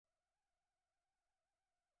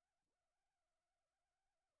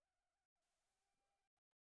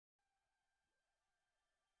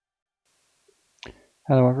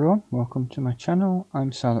Hello everyone, welcome to my channel.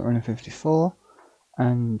 I'm Silent Runner 54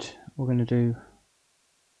 and we're going to do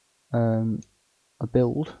a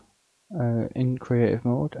build in creative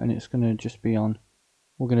mode, and it's going to just be on,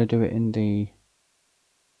 we're going to do it in the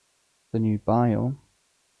new biome,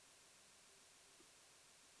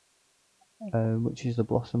 which is the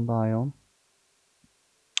blossom biome,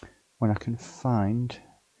 when I can find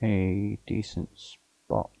a decent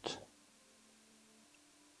spot.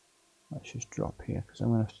 Let's just drop here because I'm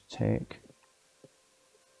going to have to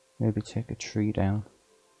maybe take a tree down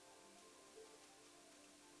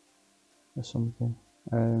or something.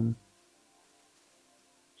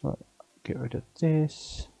 So get rid of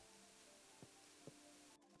this.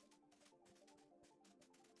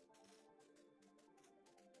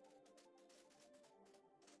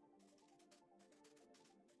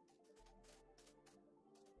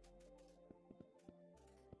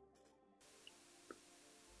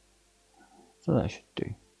 So that should do.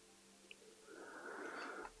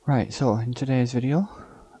 Right, so in today's video,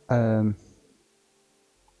 I'm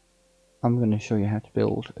going to show you how to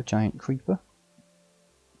build a giant creeper.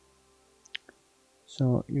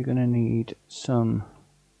 So you're going to need some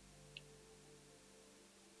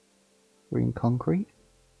green concrete,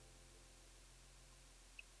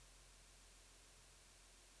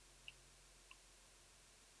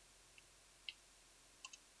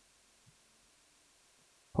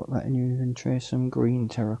 put that in your inventory, some green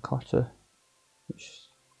terracotta,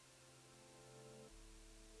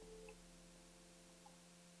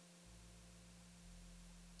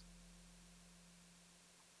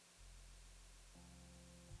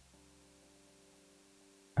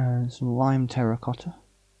 and some lime terracotta,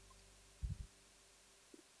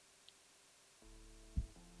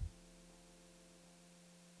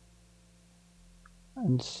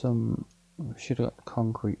 and some, I should have got the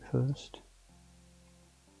concrete first.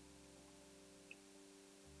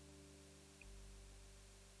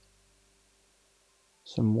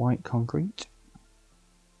 Some white concrete,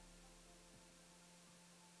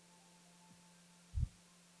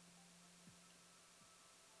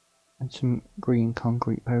 and some green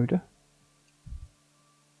concrete powder,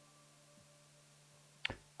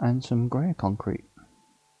 and some grey concrete.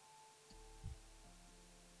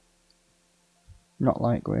 Not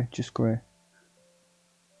light grey, just grey.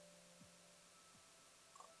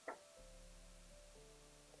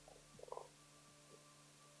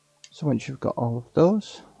 So once you've got all of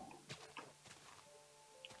those,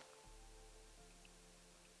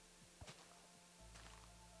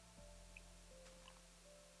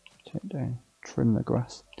 take down, trim the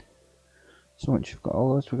grass. So once you've got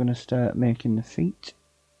all those, we're going to start making the feet.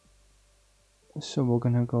 So we're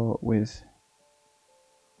going to go with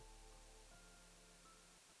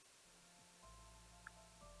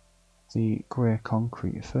the grey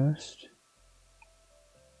concrete first,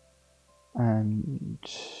 and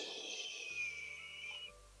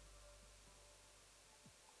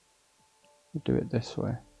we'll do it this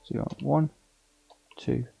way. So you want 1,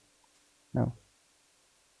 2, no,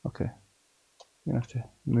 okay, you're going to have to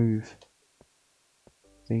move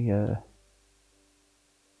the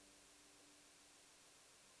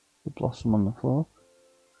blossom on the floor.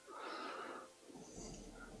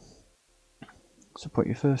 So put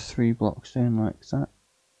your first 3 blocks in like that,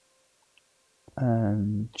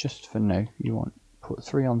 and just for now you want to put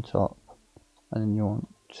 3 on top, and then you want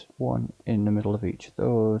 1 in the middle of each of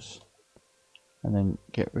those, and then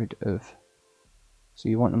get rid of, so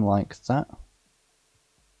you want them like that,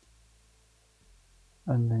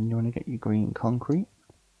 and then you want to get your green concrete,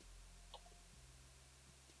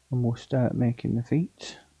 and we'll start making the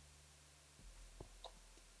feet.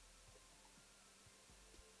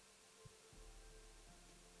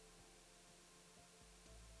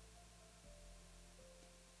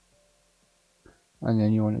 And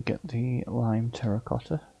then you want to get the lime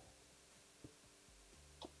terracotta.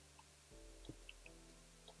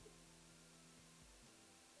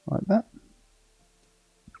 Like that.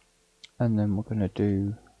 And then we're going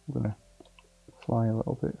to fly a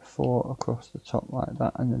little bit 4 across the top like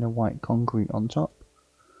that, and then a white concrete on top.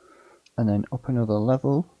 And then up another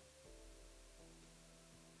level,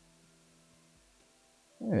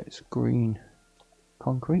 it's green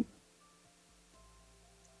concrete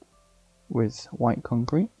with white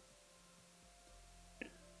concrete,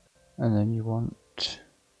 and then you want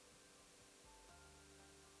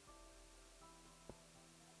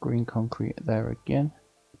green concrete there again,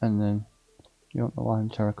 and then you want the lime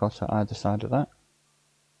terracotta either side of that.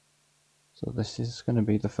 So this is going to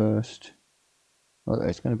be the first, well,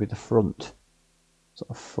 it's going to be the front sort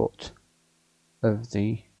of foot of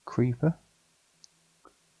the creeper.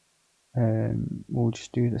 We'll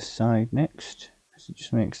just do the side next. because it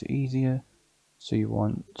just makes it easier. So you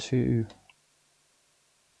want to,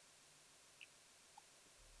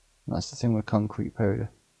 that's the thing with concrete powder,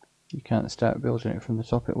 you can't start building it from the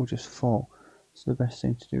top, it will just fall. So the best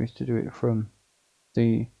thing to do is to do it from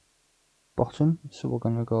the bottom. So we're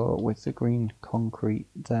going to go with the green concrete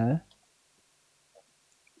there,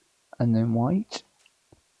 and then white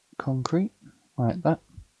concrete like that,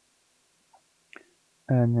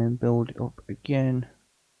 and then build it up again.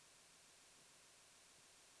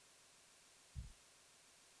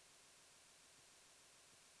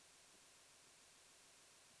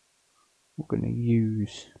 We're going to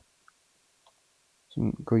use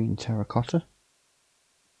some green terracotta,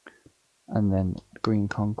 and then green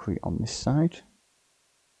concrete on this side,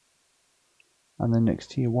 and then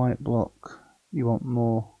next to your white block you want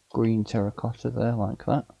more green terracotta there like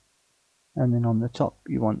that, and then on the top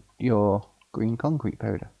you want your green concrete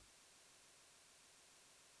powder.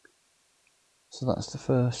 So that's the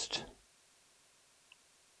first,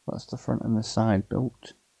 that's the front and the side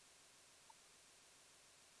built.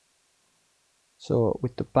 So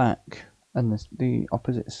with the back and the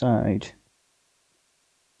opposite side,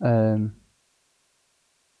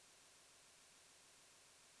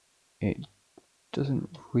 it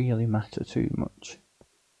doesn't really matter too much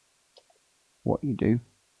what you do.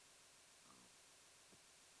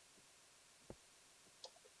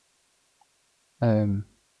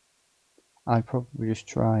 I'd probably just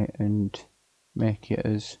try and make it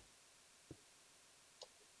as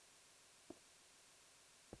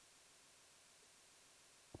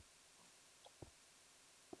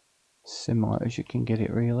similar as you can get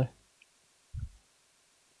it, really.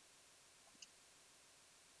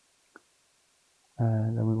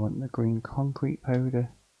 Then we want the green concrete powder.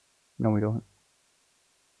 No, we don't.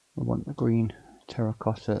 We want the green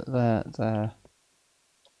terracotta there, there,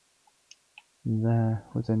 and there,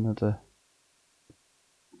 with another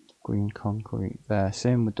green concrete there.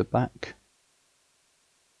 Same with the back.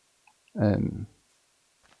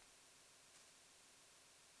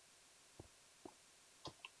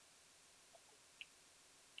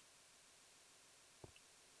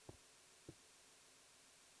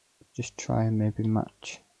 Just try and maybe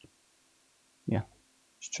match. Yeah,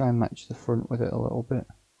 just try and match the front with it a little bit.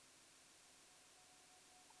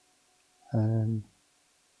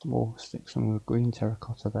 We'll stick some green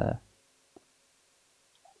terracotta there,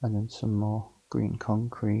 and then some more green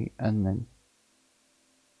concrete, and then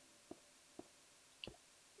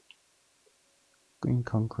green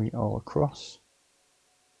concrete all across.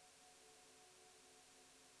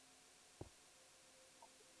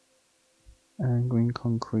 And green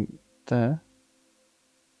concrete there.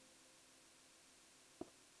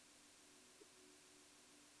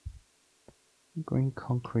 Green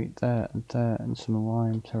concrete there, and some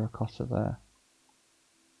lime terracotta there.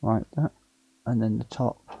 Like that. And then the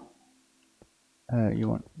top, you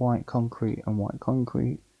want white concrete and white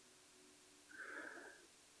concrete.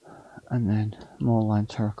 And then more lime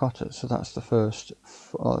terracotta. So that's the first,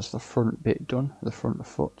 that's the front bit done, the front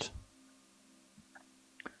foot.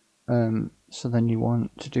 So then you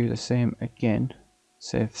want to do the same again,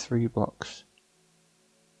 save 3 blocks.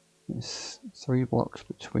 It's 3 blocks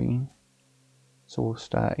between. So we'll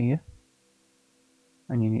start here,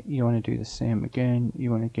 and you want to do the same again.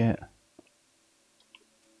 You want to get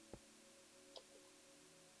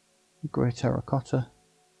grey terracotta,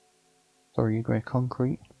 sorry, grey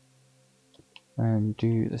concrete, and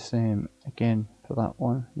do the same again for that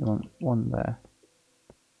one. You want one there,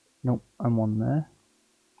 nope, and one there,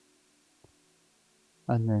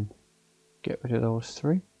 and then get rid of those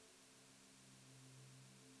 3.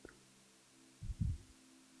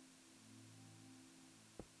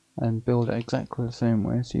 And build it exactly the same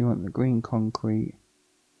way. So you want the green concrete,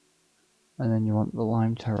 and then you want the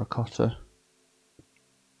lime terracotta,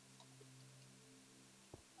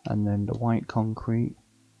 and then the white concrete,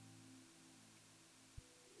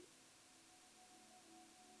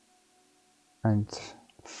 and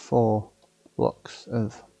 4 blocks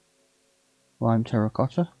of lime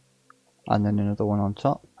terracotta, and then another one on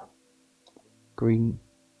top, green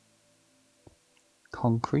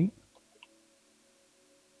concrete,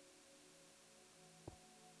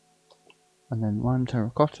 and then lime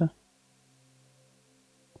terracotta,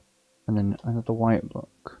 and then another white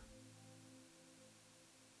block,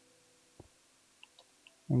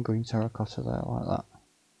 and green terracotta there like that.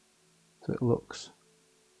 So it looks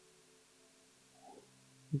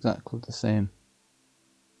exactly the same.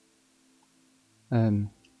 And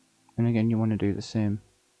again, you want to do the same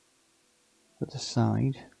for the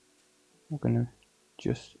side. We're going to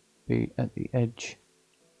just be at the edge.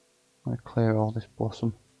 I'm going to clear all this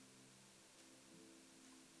blossom.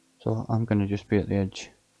 So I'm going to just be at the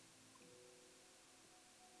edge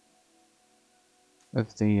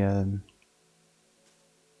of the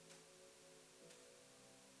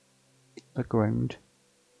ground.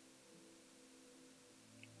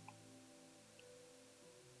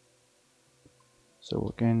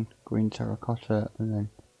 So again, green terracotta and then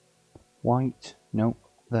white, nope,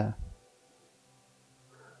 there.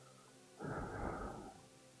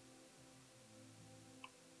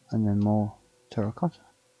 And then more terracotta.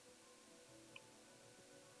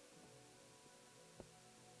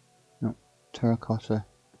 No, terracotta.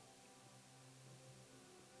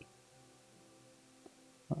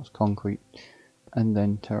 That's concrete. And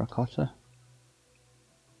then terracotta.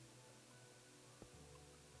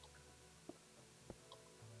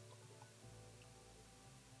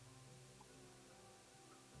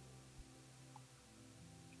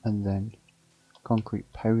 And then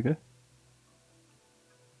concrete powder.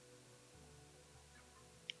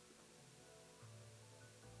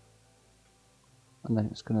 And then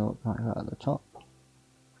it's going to look like that at the top.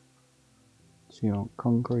 So you want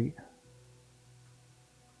concrete,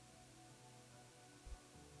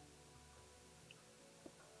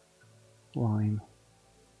 lime,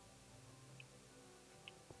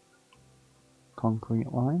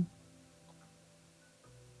 concrete, lime,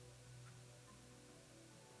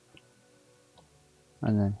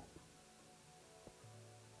 and then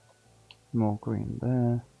more green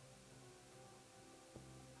there,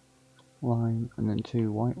 lime, and then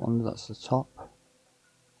 2 white ones, that's the top.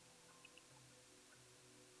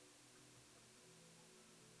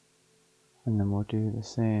 And then we'll do the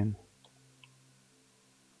same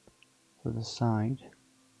for the side.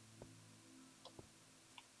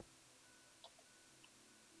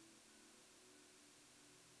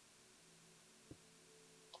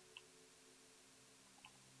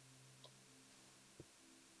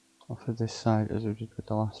 Or for this side as we did with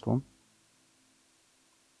the last one.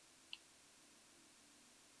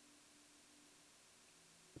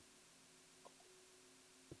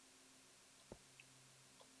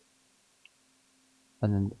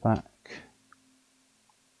 And then the back.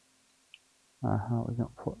 How we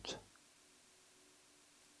not put?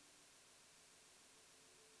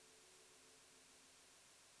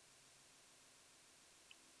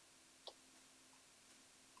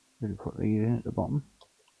 We'll put these in at the bottom.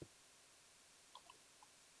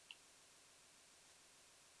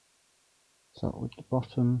 So with the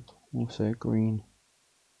bottom, we'll say green,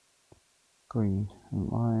 green and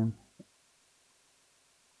lime.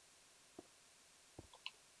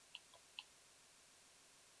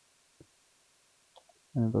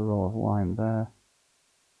 Another row of lime there.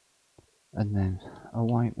 And then a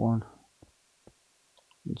white one.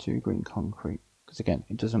 And 2 green concrete. Because again,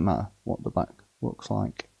 it doesn't matter what the back looks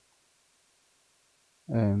like.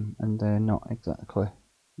 And they're not exactly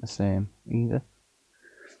the same either.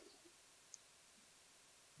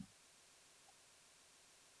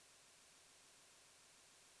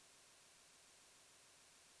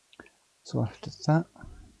 So after that,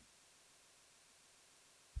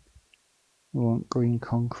 we want green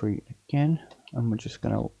concrete again, and we're just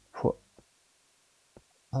going to put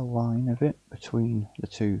a line of it between the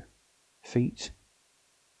 2 feet.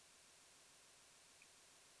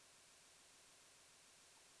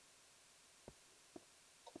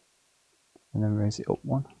 And then raise it up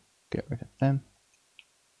 1, get rid of them.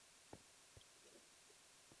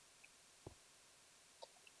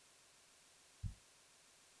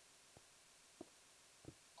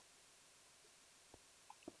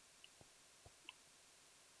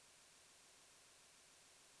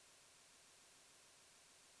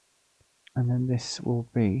 And then this will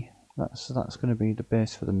be, that's going to be the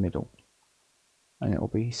base for the middle. And it will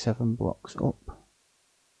be 7 blocks up.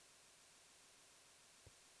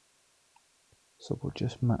 So we'll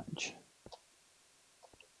just match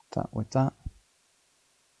that with that.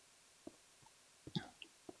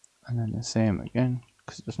 And then the same again,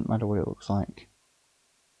 because it doesn't matter what it looks like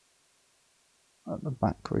at the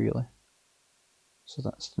back really. So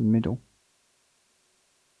that's the middle.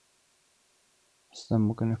 So then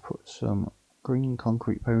we're going to put some green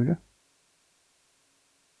concrete powder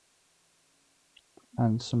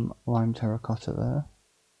and some lime terracotta there.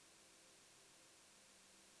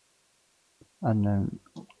 And then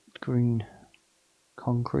green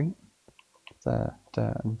concrete there,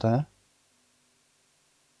 there and there.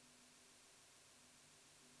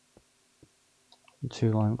 And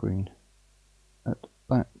 2 lime green at the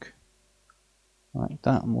back like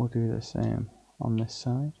that, and we'll do the same on this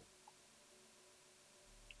side.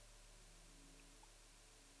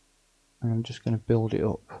 And I'm just going to build it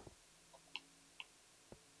up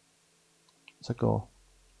as I go.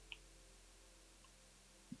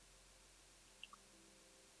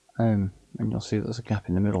 and you'll see there's a gap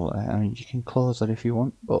in the middle there. I mean, you can close that if you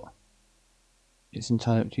want, but it's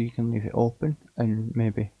entirely up to you. You can leave it open and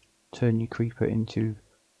maybe turn your creeper into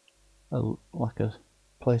like a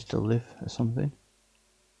place to live or something,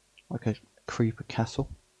 like a creeper castle.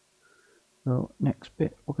 So next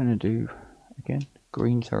bit we're going to do again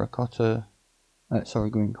green terracotta,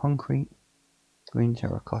 green concrete, green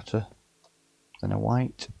terracotta, then a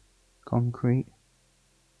white concrete,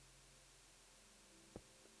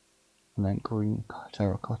 and then green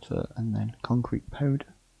terracotta, and then concrete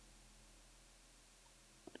powder.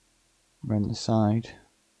 Around the side,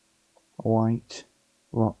 a white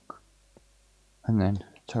block, and then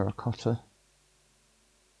terracotta.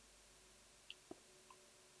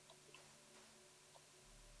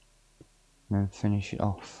 And then finish it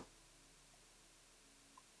off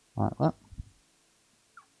like that.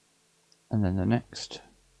 And then the next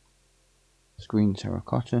is green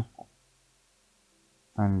terracotta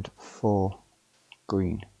and 4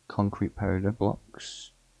 green concrete powder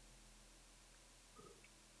blocks.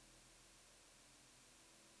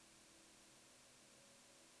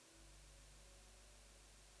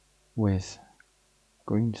 With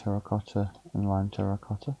green terracotta and lime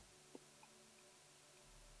terracotta.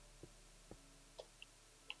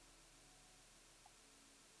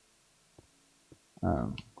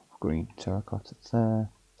 Green terracotta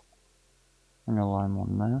there, and a lime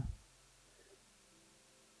one there.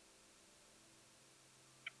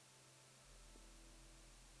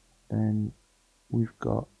 Then we've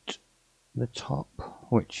got the top,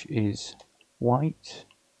 which is white.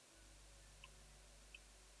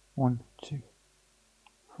 1, 2,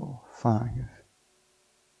 4, 5.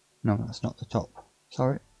 No, that's not the top.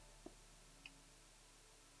 Sorry.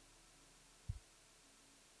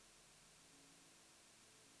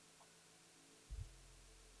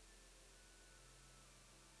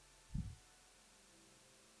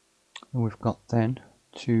 And we've got then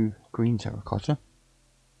 2 green terracotta.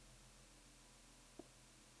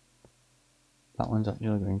 That one's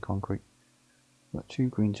actually green concrete. We've got 2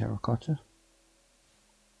 green terracotta,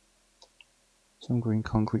 some green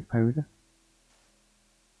concrete powder,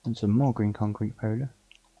 and some more green concrete powder,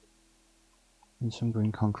 and some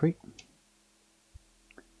green concrete.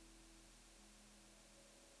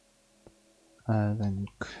 Then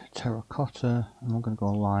terracotta, and we're going to go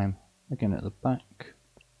lime again at the back.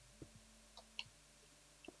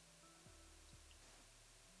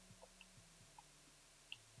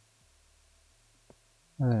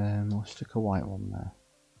 We'll stick a white one there.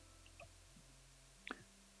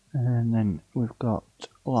 And then we've got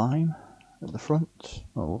lime at the front.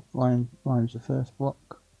 Well, lime's the first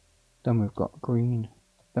block. Then we've got green.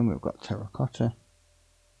 Then we've got terracotta.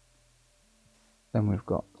 Then we've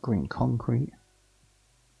got green concrete.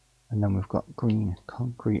 And then we've got green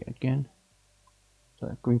concrete again.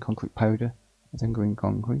 So green concrete powder, and then green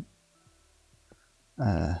concrete.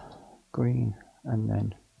 Green, and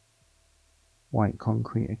then white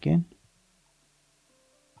concrete again.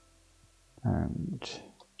 And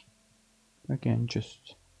again,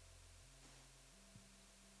 just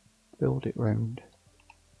build it round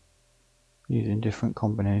using different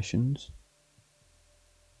combinations.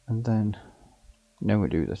 And then now we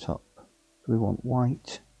do the top. So we want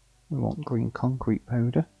white, we want green concrete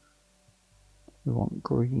powder, we want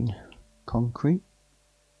green concrete,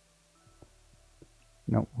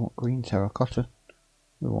 no, we want green terracotta,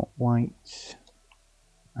 we want white,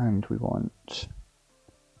 and we want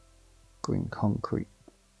green concrete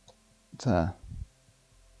there.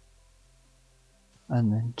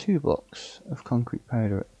 And then 2 blocks of concrete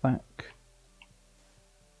powder at the back.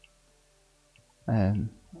 And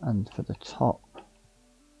for the top,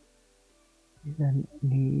 you then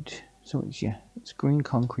need, so it's green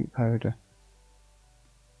concrete powder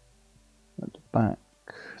at the back,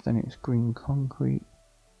 then it's green concrete,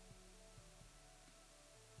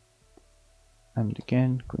 and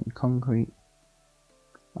again green concrete,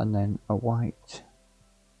 and then a white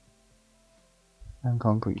and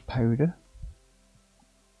concrete powder,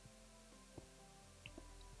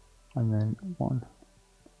 and then 1,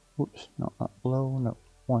 whoops, not that below, no,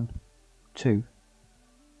 1, 2,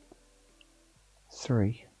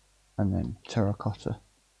 3, and then terracotta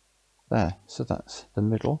there. So that's the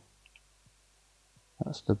middle,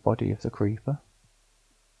 that's the body of the creeper.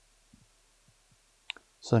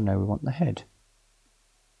 So now we want the head.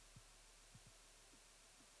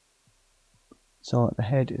 So the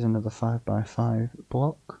head is another 5x5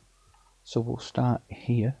 block, so we'll start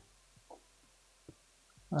here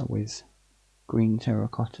with green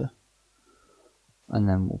terracotta, and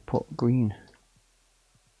then we'll put green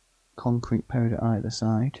concrete powder either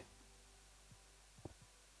side,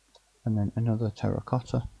 and then another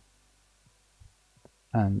terracotta,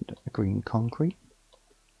 and a green concrete.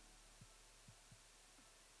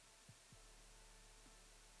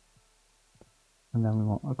 And then we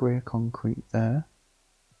want a grey concrete there.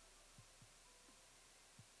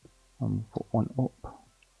 And we'll put one up.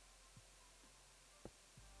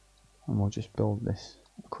 And we'll just build this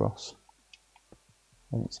across.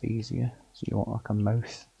 And it's easier. So you want like a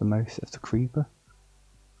mouth, the mouth of the creeper.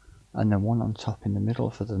 And then one on top in the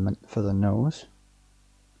middle for the nose.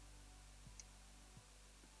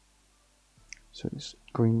 So it's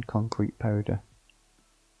green concrete powder.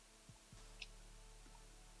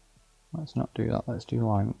 Let's not do that, let's do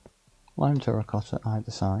lime. Lime terracotta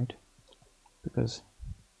either side, because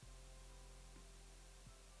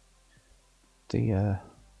the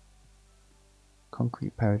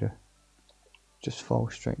concrete powder just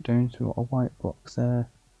falls straight down. So we've got a white block there,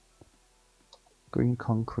 green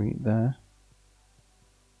concrete there,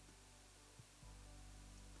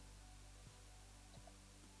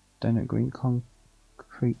 then a green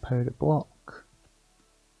concrete powder block.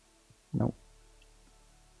 Nope.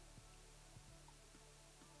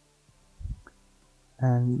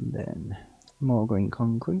 And then more green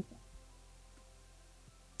concrete,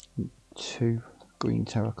 2 green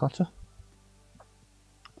terracotta,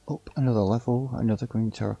 up another level, another green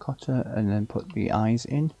terracotta, and then put the eyes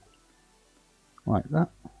in like that.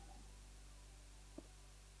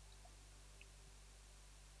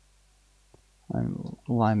 And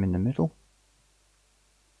lime in the middle,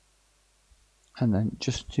 and then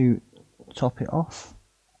just to top it off,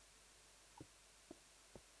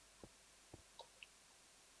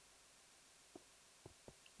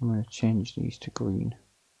 I'm going to change these to green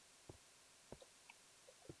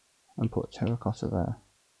and put terracotta there.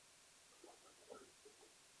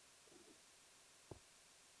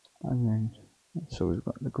 And then, so we've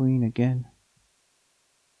got the green again.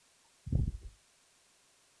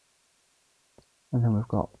 And then we've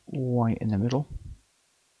got white in the middle.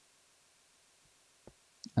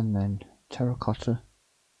 And then terracotta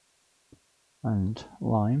and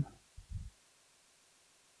lime.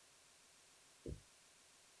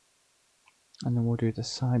 And then we'll do the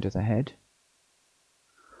side of the head.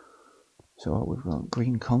 So we've got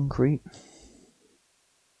green concrete.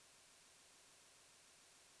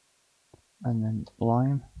 And then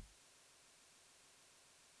lime.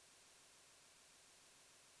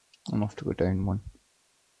 I'm off to go down one.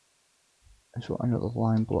 So another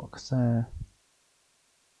lime block there.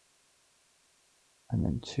 And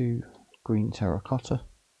then 2 green terracotta.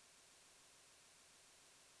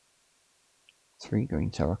 3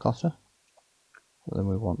 green terracotta. So then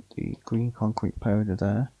we want the green concrete powder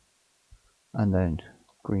there. And then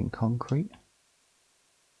green concrete.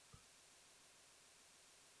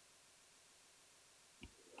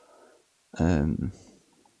 And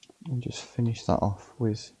just finish that off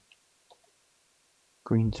with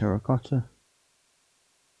green terracotta.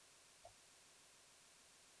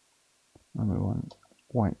 And we want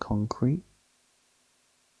white concrete.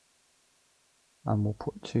 And we'll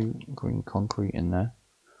put 2 green concrete in there.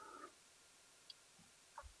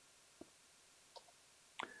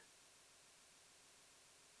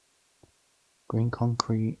 Green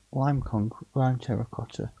concrete, lime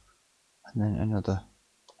terracotta, and then another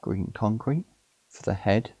green concrete for the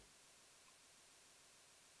head.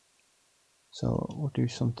 So we'll do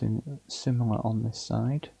something similar on this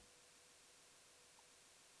side.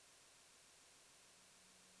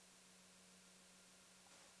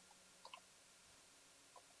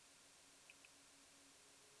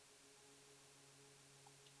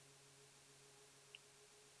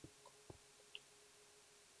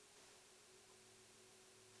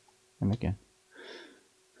 And again,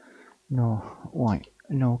 no white,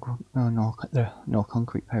 no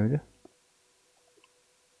concrete powder.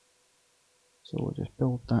 So we'll just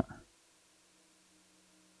build that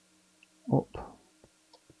up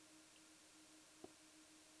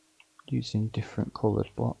using different coloured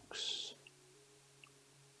blocks.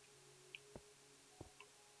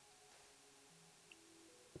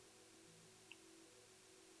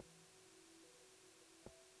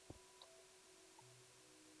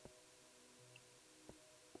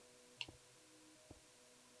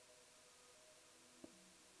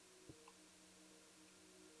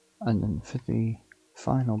 And then for the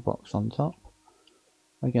final box on top,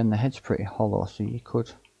 again the head's pretty hollow, so you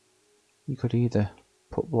could either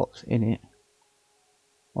put blocks in it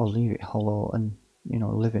or leave it hollow and, you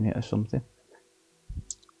know, live in it or something.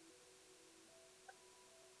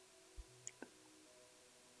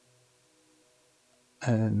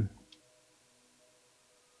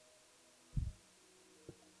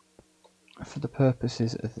 For the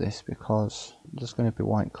purposes of this, because there's going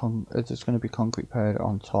to be concrete powder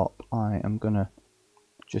on top, I am going to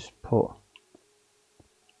just put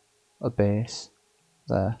a base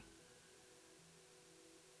there,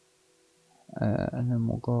 and then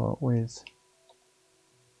we'll go with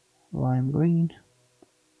lime green,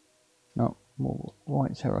 no, more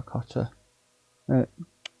white terracotta,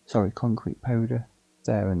 sorry, concrete powder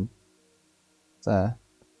there and there.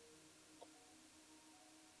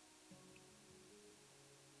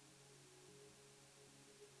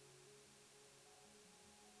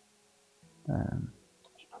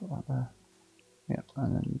 Just put that there. Yep,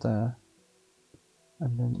 and then there,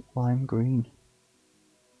 and then lime green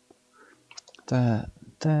there,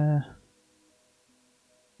 there,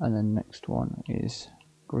 and then next one is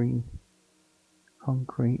green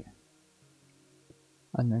concrete,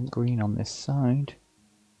 and then green on this side,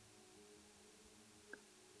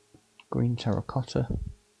 green terracotta,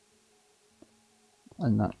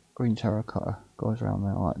 and that green terracotta goes around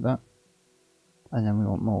there like that, and then we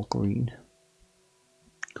want more green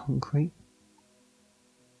concrete,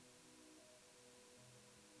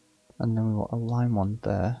 and then we want a lime one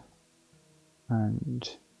there,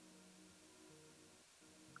 and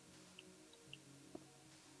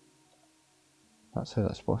that's how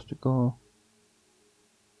that's supposed to go,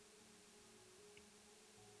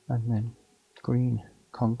 and then green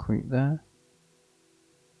concrete there,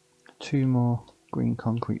 2 more green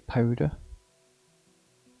concrete powder,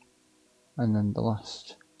 and then the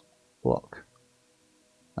last block,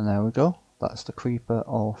 and there we go. That's the creeper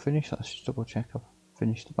all finished. Let's just double check I've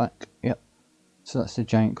finished the back. Yep, so that's the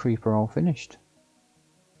giant creeper all finished.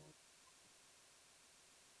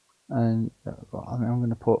 And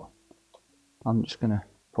I'm just gonna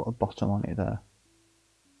put a bottom on it there.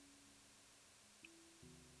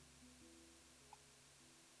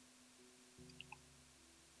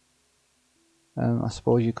 I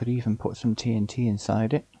suppose you could even put some TNT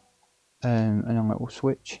inside it, and a little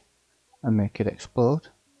switch, and make it explode.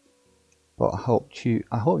 But I hope you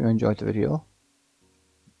enjoyed the video.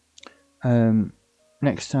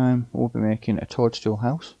 Next time we'll be making a toadstool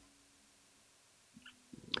house,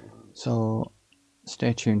 so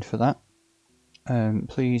stay tuned for that.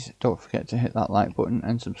 Please don't forget to hit that like button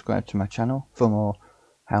and subscribe to my channel for more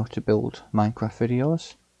how to build Minecraft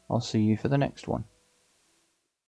videos. I'll see you for the next one.